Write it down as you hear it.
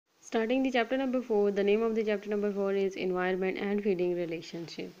Starting the chapter number 4, the name of the chapter number 4 is Environment and Feeding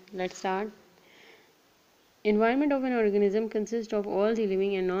Relationship. Let's start. Environment of an organism consists of all the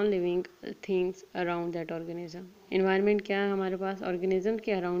living and non-living things around that organism. Environment क्या है हमारे पास? organism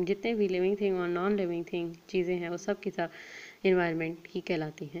के around जितने भी living thing और non-living thing चीज़ें हैं वो सब की सब environment ही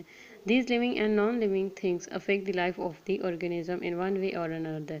कहलाती हैं. These living and non-living things affect the life of the organism in one way or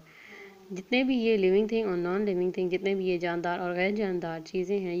another. जितने भी ये लिविंग थिंग और नॉन लिविंग थिंग, जितने भी ये जानदार और गैर जानदार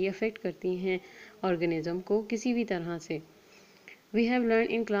चीज़ें हैं, ये अफेक्ट करती हैं ऑर्गेनिज्म को किसी भी तरह से. We have learn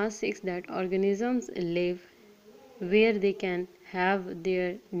in class 6 that organisms live where they can have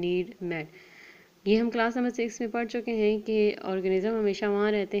their need met. ये हम क्लास नंबर 6 में पढ़ चुके हैं कि ऑर्गेनिज्म हमेशा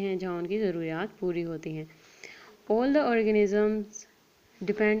वहाँ रहते हैं जहाँ उनकी ज़रूरियात पूरी होती हैं. All the organisms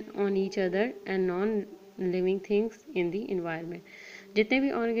depend on each other and non living things in the environment. जितने भी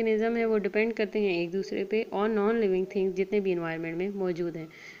ऑर्गेनिज्म है वो डिपेंड करते हैं एक दूसरे पे और नॉन लिविंग थिंग्स जितने भी इन्वायरमेंट में मौजूद हैं.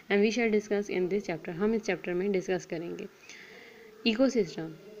 And we shall discuss in this chapter. हम इस चैप्टर में डिस्कस करेंगे.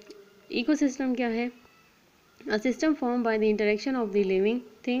 इकोसिस्टम. इकोसिस्टम क्या है? A system form by the interaction of the living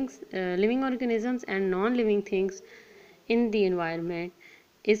things, living organisms and non living things in the environment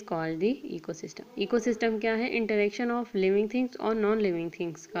is called the ecosystem. Ecosystem क्या है? Interaction of living things और non living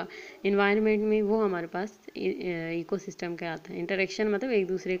things का environment में, वो हमारे पास ecosystem का आता है. इंटरेक्शन मतलब एक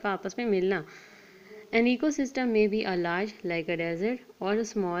दूसरे का आपस में मिलना. एन इकोसिस्टम में be a large like a desert और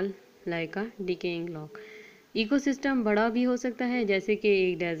स्मॉल लाइक अ डिकेइंग लॉग. इकोसिस्टम बड़ा भी हो सकता है जैसे कि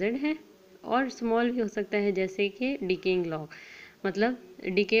एक डेजर्ट है, और स्मॉल भी हो सकता है जैसे कि डिकेइंग लॉग. मतलब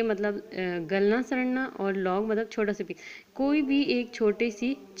डिके मतलब गलना सड़ना, और लॉग मतलब छोटा सा पीस. कोई भी एक छोटी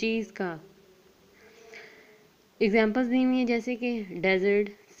सी चीज़ का एग्जांपल्स दी हुई है जैसे कि desert,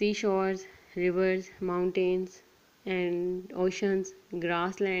 C shores, reverse, mountains and oceans,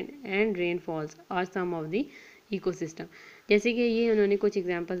 grassland and rainfalls are some of the ecosystem. जैसे कि ये उन्होंने कुछ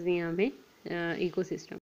एग्जांपल्स दिए हमें इकोसिस्टम.